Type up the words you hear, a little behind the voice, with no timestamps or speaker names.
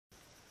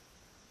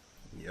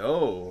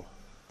Yo,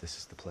 This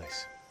is the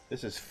place.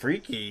 this is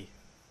freaky.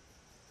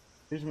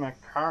 Here's my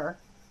car.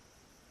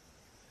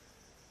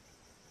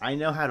 I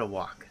know how to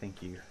walk,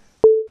 thank you.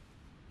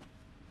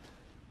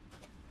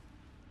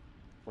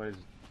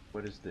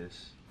 What is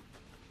this?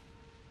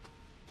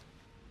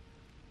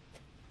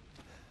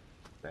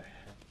 The heck?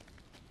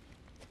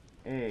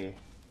 Hey.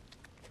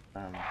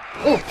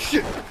 Oh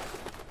shit!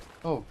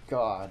 Oh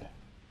god.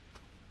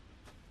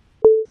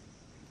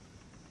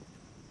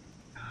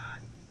 God,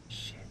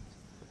 shit.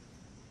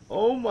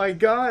 Oh my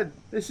god!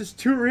 This is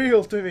too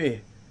real to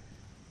me!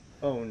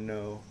 Oh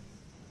no.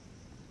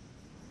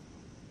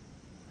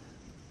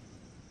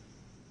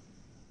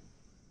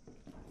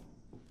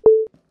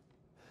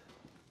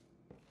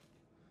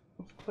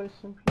 Let's play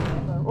some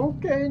piano.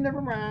 Okay,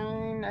 never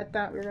mind. I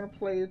thought we were gonna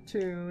play a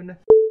tune.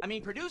 I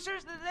mean,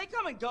 producers, they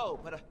come and go,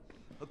 but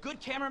a good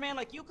cameraman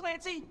like you,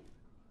 Clancy?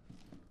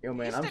 Yo,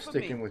 man, You I'm stick with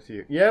sticking me. with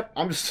you. Yep,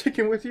 I'm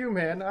sticking with you,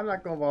 man. I'm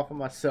not going off of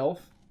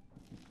myself.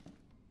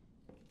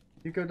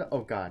 You go to. Oh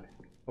god.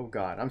 Oh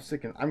god. I'm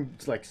sticking. I'm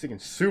like sticking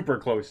super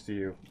close to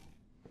you.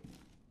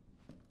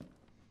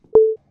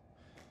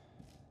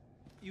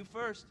 You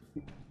first.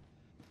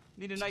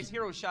 Need a nice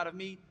hero shot of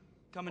me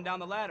coming down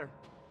the ladder.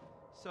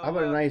 So, How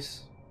about a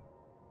nice?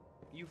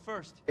 you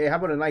first. Hey, how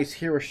about a nice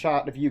hero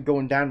shot of you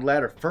going down the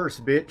ladder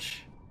first, bitch?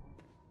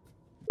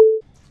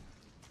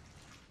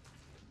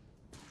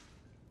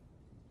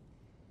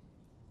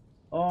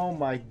 Oh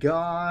my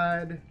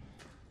god.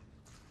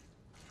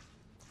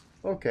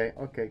 Okay,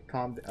 okay,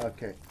 calm down.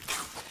 Okay.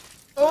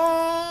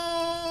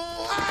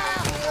 Oh!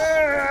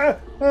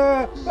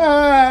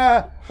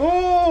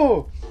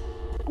 Oh!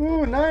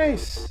 Ooh,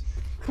 nice.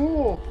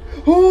 Cool.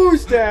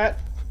 Who's that?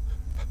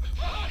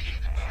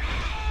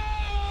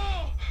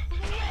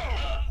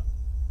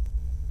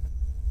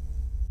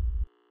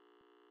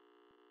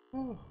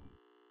 Oh.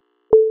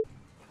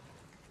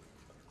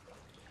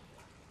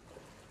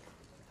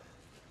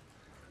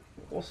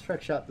 We'll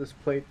stretch out this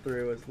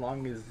playthrough as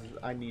long as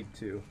I need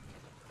to.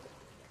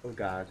 Oh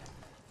god.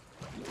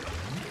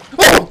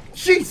 Oh!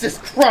 Jesus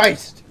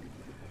Christ!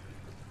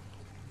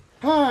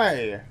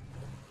 Hi!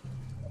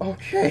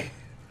 Okay.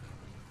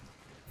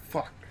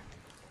 Fuck.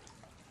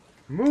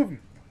 Move!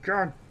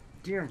 God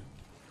damn.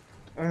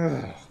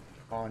 Ugh.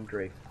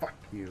 Andre, fuck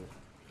you.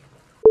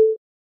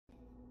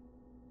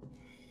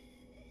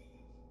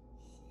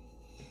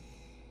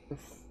 The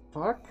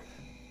fuck?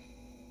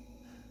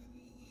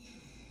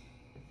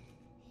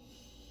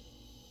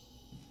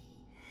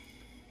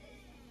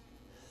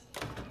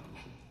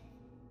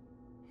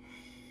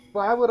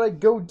 Why would I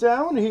go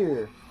down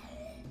here?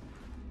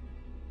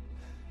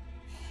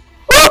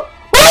 Oh!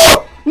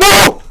 Oh!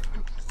 No!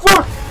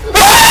 Fuck!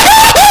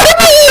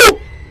 Ah!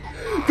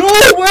 Go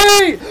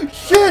away!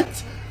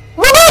 Shit!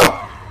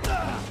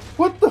 Ah!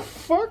 What the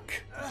fuck?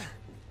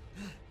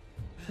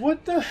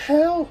 What the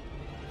hell?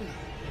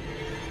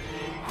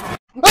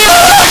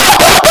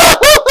 Ah!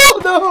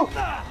 No!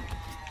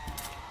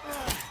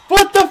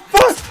 What the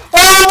fuck?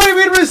 Oh, wait,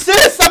 we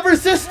resist! I'm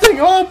resisting!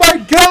 Oh my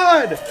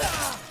god!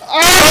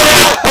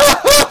 Ah!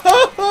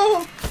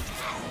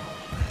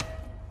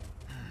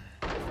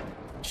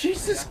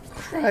 Jesus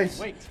Christ!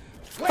 Wait.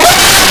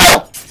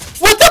 Ah!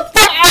 What the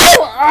fuck?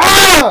 Ow!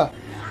 Ah!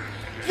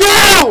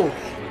 Yo!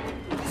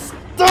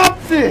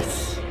 Stop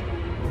this!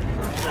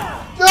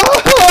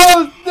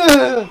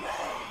 No!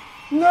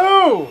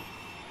 No!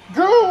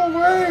 Go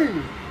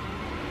away!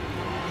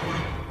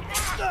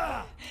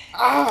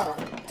 Ah!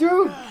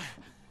 Dude!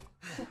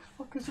 What the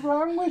fuck is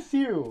wrong with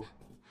you?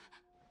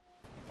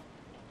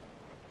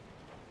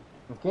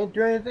 I can't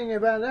do anything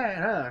about that,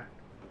 huh?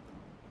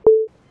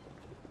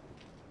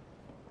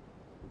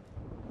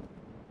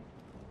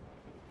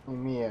 Hey,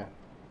 Mia,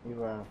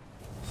 you,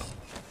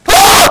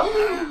 Ah!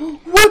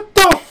 What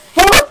the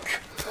fuck?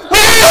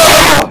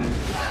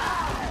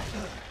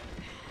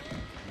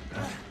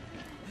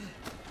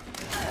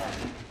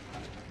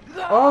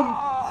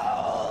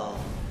 Ah!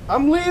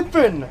 I'm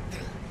leaving.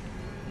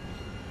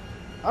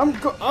 I'm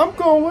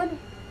going.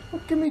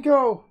 Look at me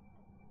go.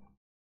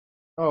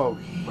 Oh,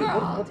 shit. We're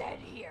all What? dead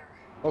here.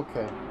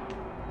 Okay.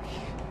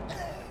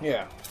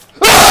 Yeah.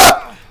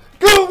 Ah!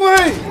 Go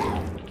away!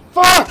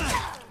 Fuck!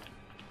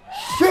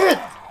 Shit!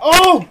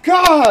 Oh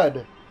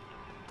god!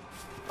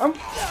 I'm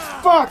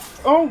fucked!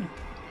 Oh!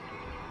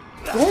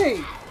 Hey!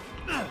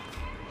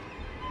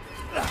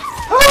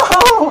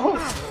 Oh!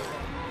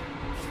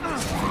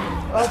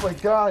 Oh my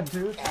god,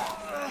 dude!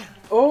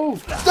 Oh!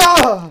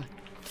 Stop!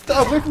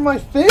 Stop away from my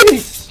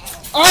face!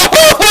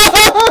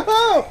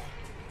 Oh!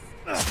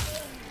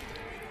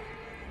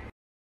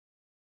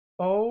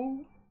 Oh.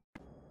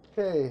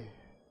 Okay.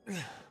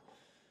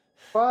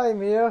 Bye,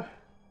 Mia.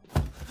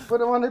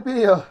 What I want to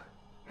be a.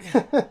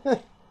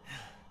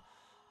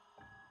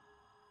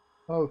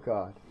 Oh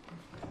god.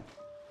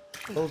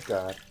 Oh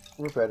god.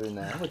 We're better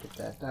now. Look at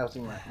that.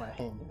 Dousing my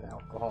hand in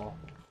alcohol.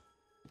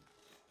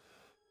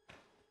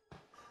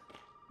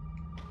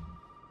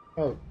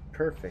 Oh,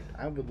 perfect.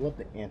 I would love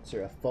to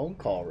answer a phone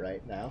call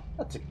right now.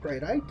 That's a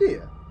great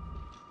idea.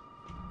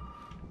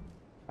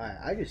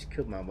 I just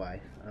killed my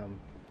wife.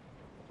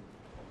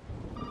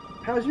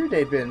 How's your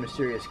day been,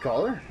 mysterious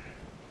caller?